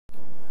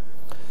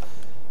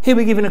Here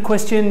we're given a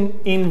question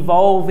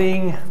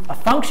involving a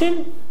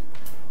function,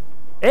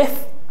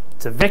 f,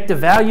 it's a vector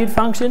valued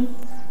function,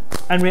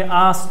 and we're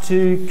asked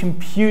to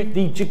compute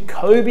the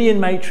Jacobian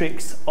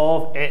matrix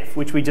of f,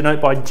 which we denote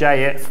by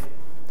JF.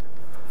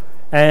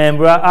 And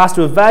we're asked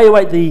to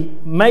evaluate the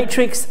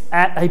matrix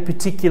at a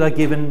particular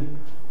given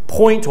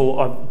point,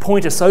 or a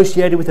point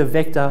associated with a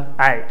vector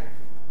A.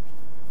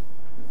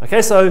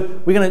 Okay, so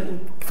we're going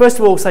to first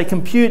of all say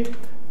compute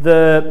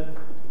the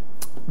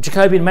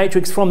Jacobian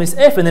matrix from this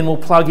f, and then we'll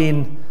plug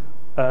in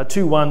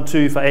 2, 1,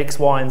 2 for x,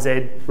 y, and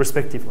z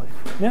respectively.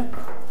 Yeah?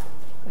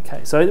 Okay,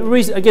 so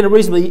again, a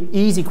reasonably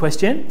easy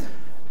question.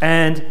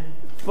 And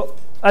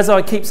as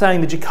I keep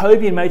saying, the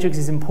Jacobian matrix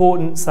is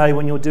important, say,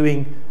 when you're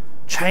doing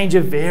change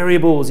of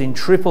variables in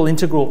triple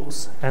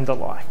integrals and the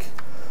like.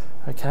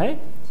 Okay,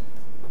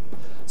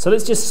 so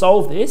let's just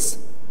solve this.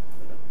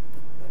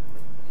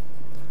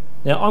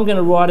 Now I'm going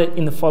to write it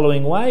in the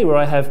following way, where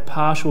I have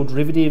partial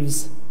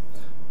derivatives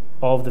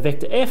of the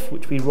vector f,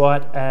 which we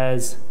write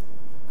as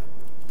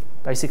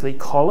basically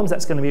columns.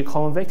 That's going to be a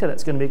column vector,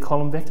 that's going to be a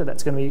column vector,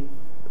 that's going to be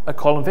a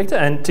column vector,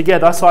 and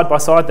together, side by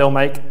side, they'll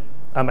make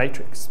a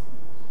matrix.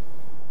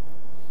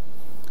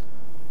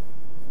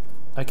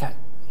 Okay.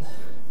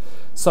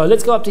 So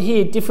let's go up to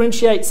here,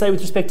 differentiate, say,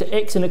 with respect to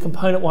x in a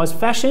component-wise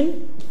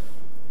fashion,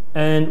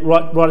 and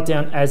write it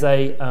down as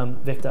a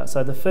vector.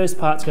 So the first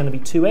part's going to be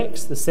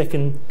 2x, the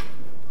second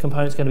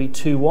component's going to be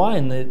 2y,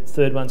 and the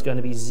third one's going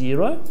to be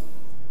 0.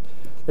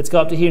 Let's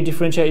go up to here and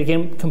differentiate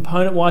again,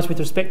 component-wise with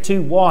respect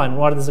to y, and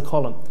write it as a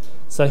column.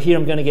 So here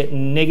I'm going to get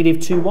negative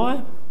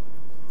 2y,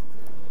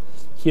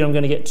 here I'm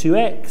going to get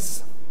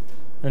 2x,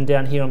 and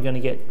down here I'm going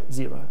to get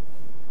 0.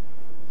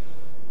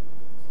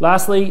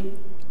 Lastly,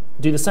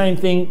 do the same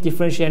thing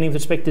differentiating with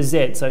respect to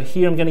z. So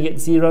here I'm going to get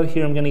 0,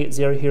 here I'm going to get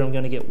 0, here I'm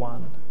going to get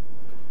 1.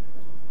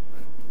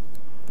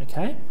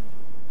 Okay?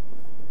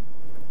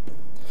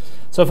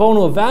 So if I want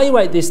to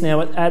evaluate this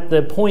now at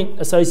the point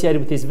associated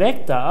with this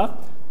vector,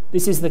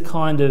 this is the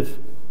kind of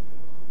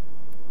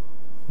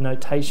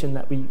notation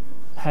that we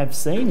have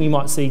seen. You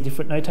might see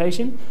different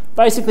notation.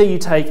 Basically, you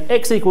take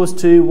x equals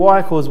 2,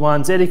 y equals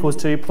 1, z equals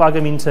 2, plug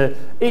them into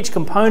each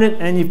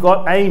component, and you've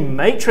got a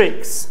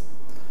matrix.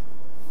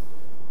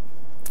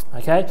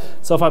 Okay,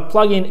 so if I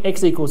plug in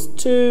x equals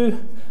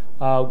 2,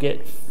 I'll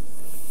get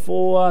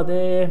 4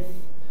 there,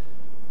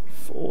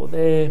 4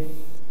 there,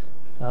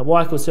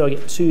 y equals 2, I'll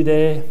get 2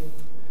 there,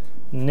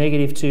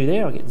 negative 2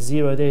 there, I'll get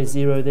 0 there,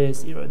 0 there,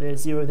 0 there,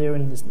 0 there,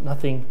 and there's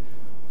nothing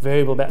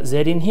variable about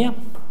z in here.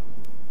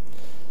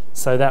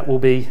 So that will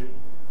be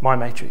my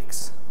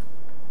matrix.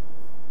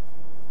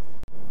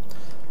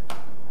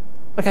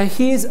 Okay,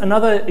 here's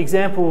another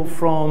example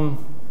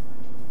from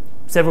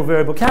several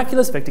variable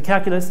calculus, vector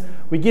calculus.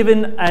 We're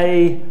given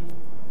a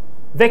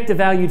vector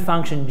valued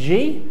function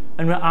g,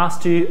 and we're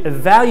asked to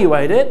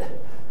evaluate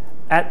it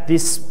at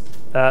this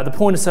the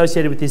point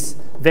associated with this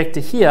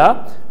vector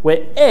here,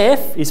 where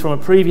f is from a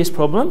previous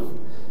problem,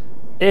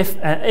 f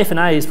and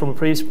a is from a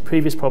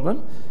previous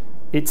problem.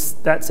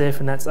 That's f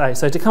and that's a.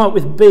 So to come up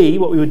with b,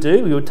 what we would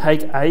do, we would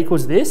take a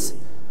equals this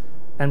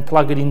and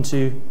plug it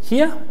into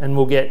here, and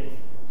we'll get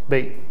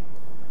b.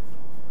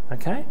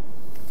 Okay?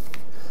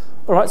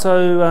 All right,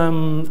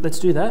 so let's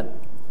do that.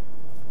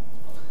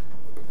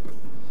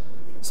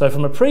 So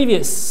from a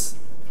previous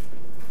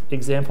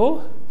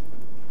example,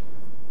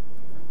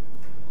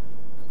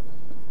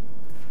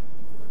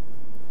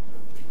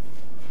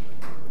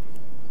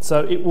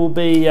 so it will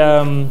be,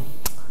 okay,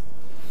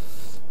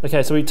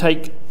 so we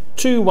take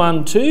 2,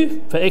 1,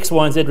 2 for x,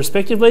 y, and z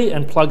respectively,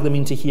 and plug them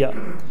into here.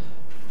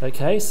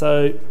 Okay,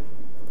 so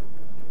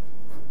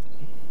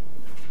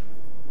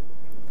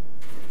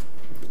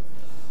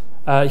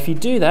if you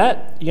do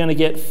that, you're going to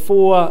get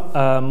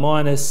 4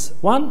 minus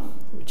 1,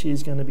 which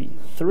is going to be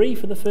 3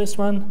 for the first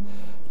one.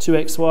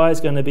 2xy is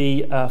going to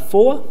be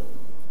 4,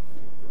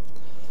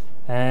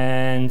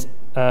 and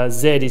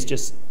z is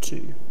just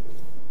 2.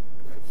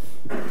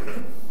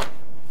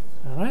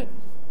 All right.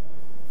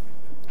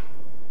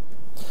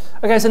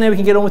 Okay, so now we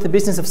can get on with the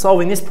business of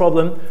solving this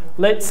problem.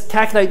 Let's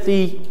calculate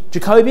the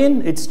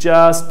Jacobian. It's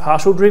just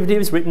partial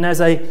derivatives written as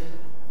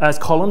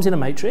columns in a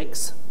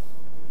matrix.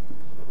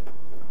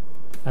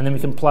 And then we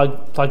can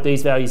plug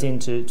these values in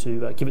to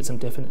give it some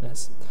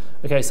definiteness.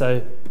 Okay,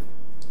 so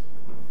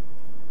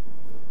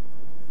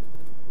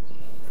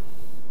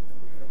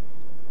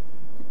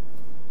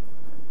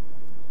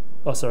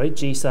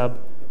g sub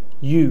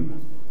u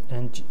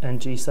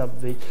and g sub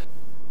v.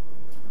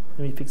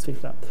 Let me fix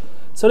it up.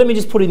 So let me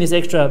just put in this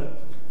extra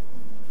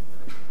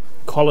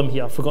column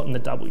here. I've forgotten the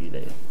w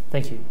there.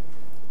 Thank you.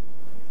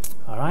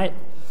 All right.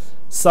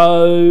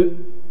 So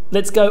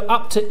let's go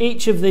up to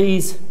each of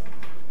these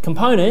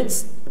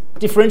components,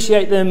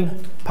 differentiate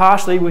them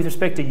partially with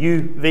respect to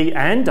u, v,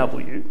 and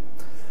w,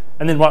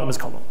 and then write them as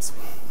columns.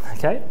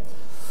 Okay?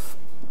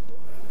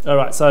 All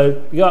right,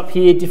 so we go up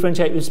here,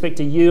 differentiate with respect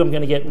to u. I'm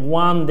going to get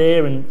 1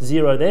 there and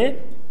 0 there.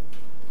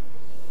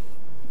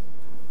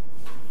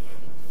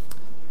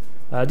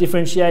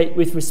 Differentiate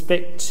with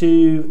respect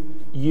to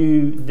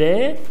u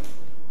there.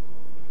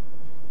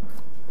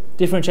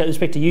 differentiate with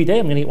respect to u there.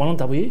 I'm going to get 1 on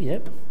w,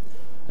 yep.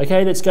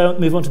 Okay, let's go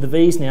move on to the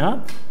v's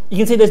now. You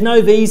can see there's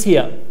no v's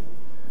here.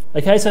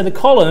 Okay, so the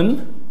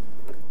column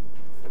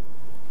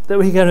that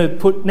we're going to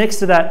put next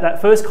to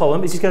that first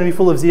column is just going to be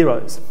full of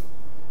zeros.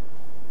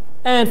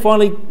 And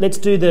finally, let's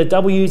do the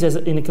w's as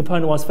in a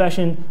component-wise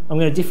fashion. I'm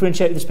going to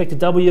differentiate with respect to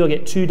w. I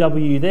get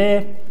 2w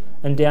there.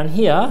 And down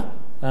here,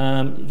 you're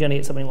going to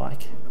get something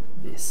like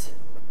this.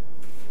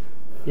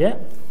 Yeah?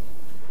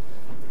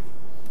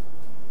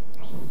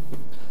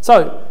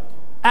 So,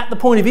 at the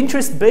point of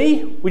interest,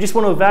 B, we just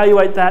want to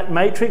evaluate that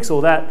matrix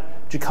or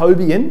that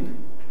Jacobian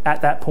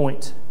at that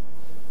point.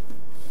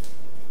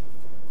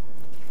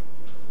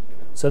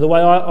 So the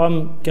way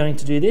I'm going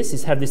to do this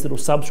is have this little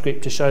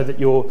subscript to show that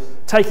you're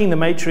taking the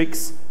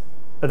matrix,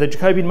 the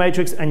Jacobian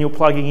matrix, and you're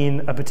plugging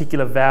in a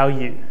particular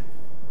value.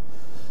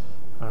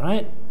 All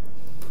right.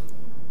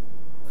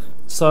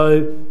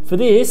 So for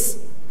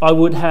this, I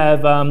would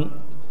have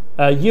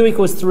u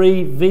equals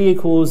 3, v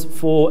equals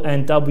 4,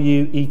 and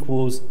w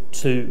equals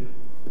 2.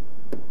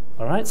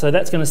 All right, so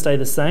that's going to stay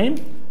the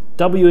same.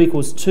 W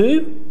equals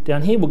 2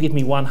 down here will give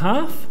me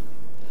 1/2.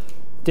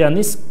 Down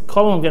this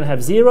column, I'm going to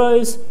have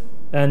zeros.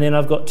 And then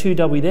I've got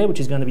 2w there, which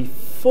is going to be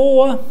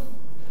 4.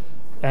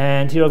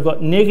 And here I've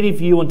got negative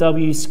u on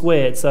w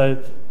squared.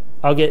 So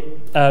I'll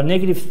get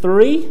negative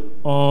 3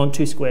 on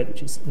 2 squared,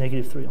 which is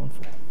negative 3 on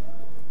 4.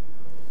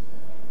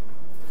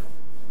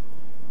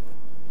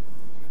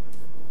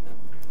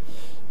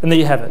 And there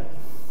you have it.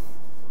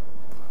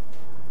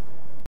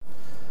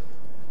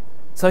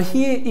 So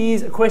here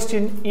is a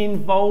question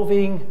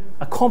involving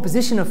a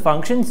composition of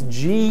functions,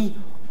 g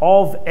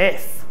of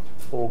f,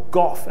 or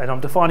gof, and I'm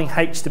defining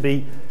h to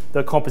be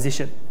the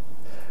composition.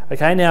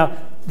 Okay, now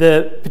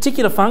the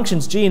particular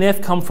functions g and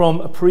f come from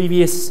a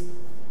previous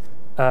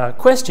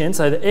question,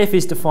 so the f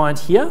is defined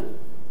here,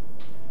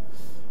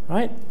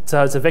 right?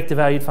 So it's a vector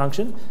valued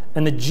function,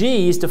 and the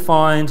g is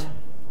defined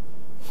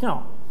here.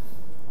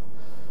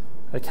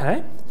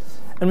 Okay,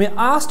 and we're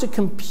asked to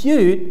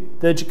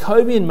compute the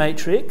Jacobian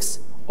matrix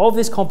of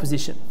this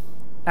composition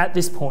at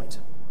this point.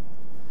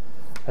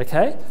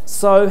 Okay,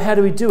 so how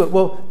do we do it?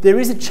 Well, there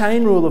is a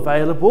chain rule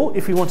available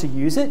if we want to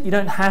use it. You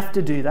don't have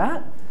to do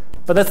that,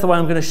 but that's the way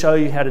I'm going to show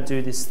you how to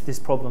do this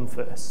problem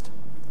first.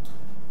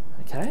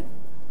 Okay,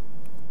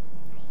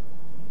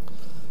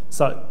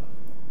 so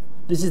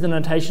this is the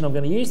notation I'm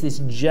going to use, this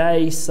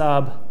j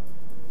sub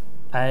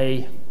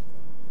a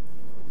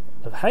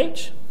of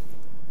h.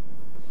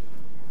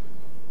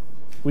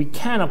 We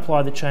can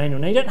apply the chain rule.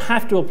 Now, you don't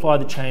have to apply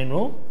the chain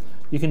rule.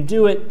 You can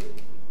do it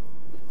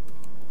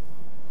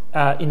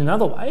in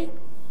another way,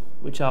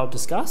 which I'll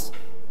discuss.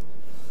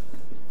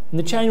 And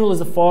the chain rule is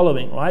the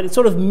following, right? It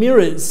sort of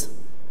mirrors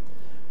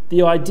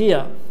the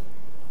idea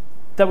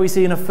that we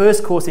see in a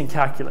first course in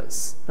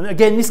calculus. And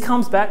again, this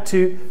comes back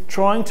to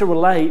trying to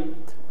relate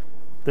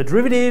the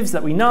derivatives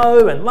that we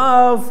know and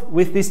love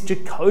with this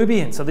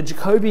Jacobian. So the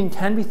Jacobian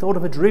can be thought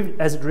of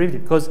as a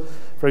derivative because,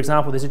 for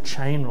example, there's a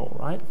chain rule,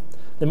 right?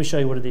 Let me show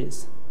you what it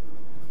is.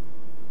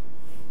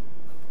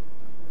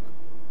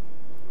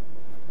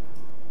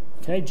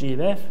 Okay, g of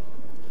f.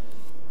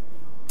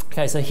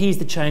 Okay, so here's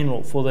the chain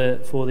rule for the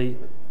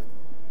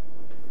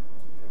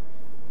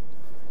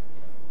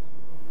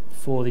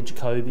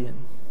Jacobian.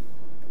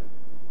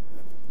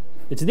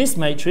 It's this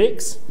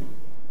matrix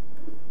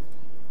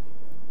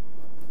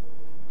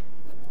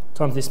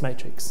times this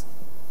matrix.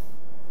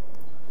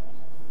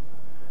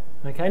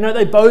 Okay, no,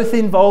 they both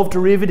involve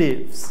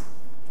derivatives.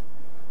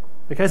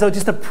 Okay, so it's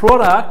just a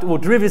product, or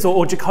derivatives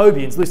or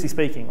Jacobians, loosely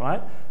speaking, right?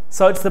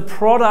 So it's the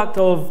product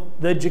of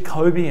the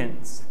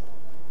Jacobians.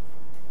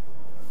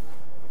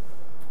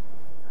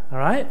 All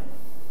right?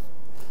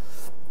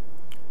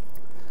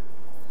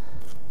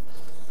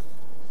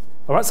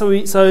 All right, so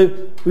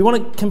we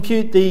want to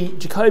compute the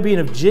Jacobian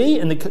of G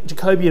and the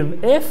Jacobian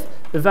of F,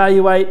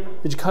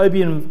 evaluate the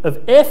Jacobian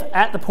of F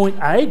at the point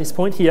A, this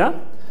point here,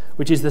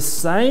 which is the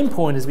same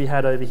point as we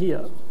had over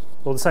here,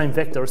 or the same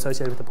vector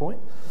associated with the point.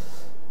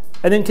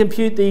 And then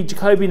compute the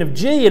Jacobian of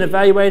G and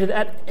evaluate it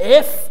at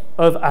F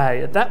of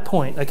A at that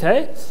point,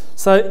 okay?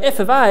 So F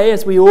of A,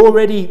 as we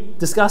already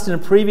discussed in a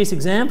previous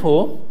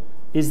example,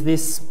 is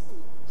this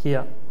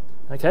here,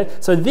 okay?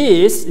 So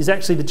this is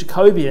actually the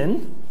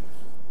Jacobian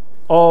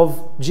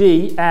of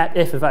G at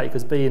F of A,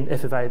 because B and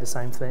F of A are the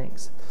same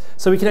things.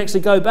 So we can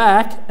actually go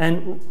back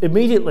and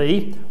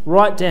immediately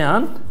write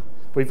down,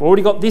 we've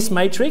already got this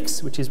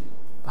matrix, which is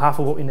half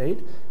of what we need,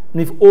 and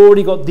we've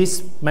already got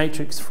this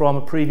matrix from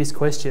a previous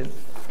question.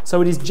 So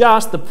it is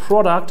just the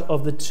product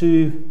of the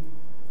two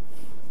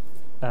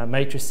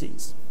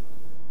matrices.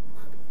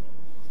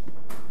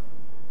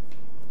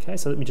 Okay,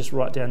 so let me just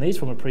write down these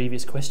from a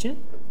previous question.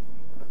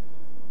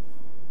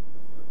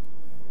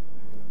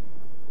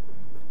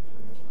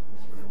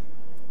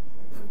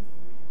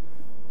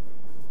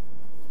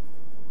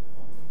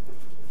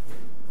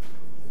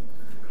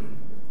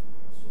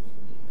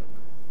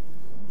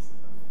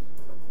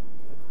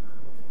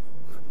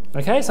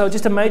 Okay, so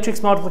just a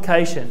matrix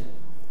multiplication.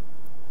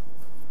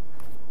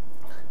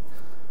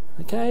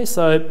 Okay,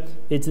 so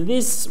it's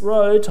this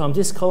row times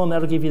this column,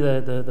 that'll give you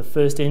the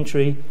first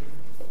entry.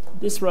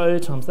 This row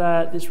times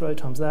that, this row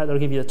times that, that'll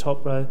give you the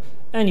top row,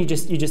 and you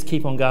just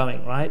keep on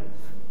going, right?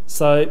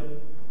 So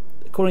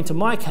according to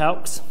my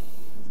calcs,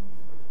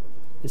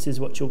 this is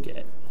what you'll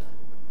get.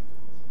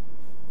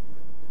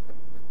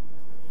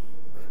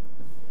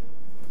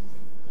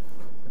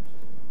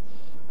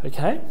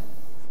 Okay?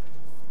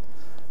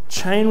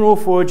 Chain rule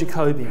for a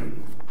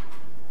Jacobian.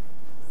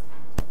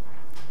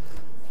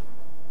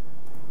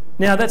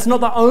 Now, that's not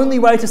the only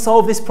way to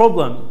solve this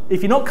problem.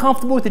 If you're not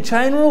comfortable with the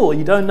chain rule or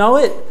you don't know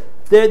it,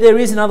 there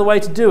is another way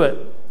to do it.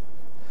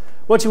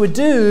 What you would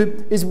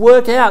do is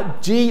work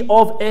out G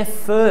of F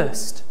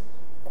first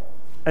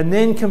and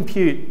then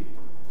compute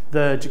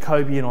the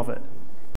Jacobian of it.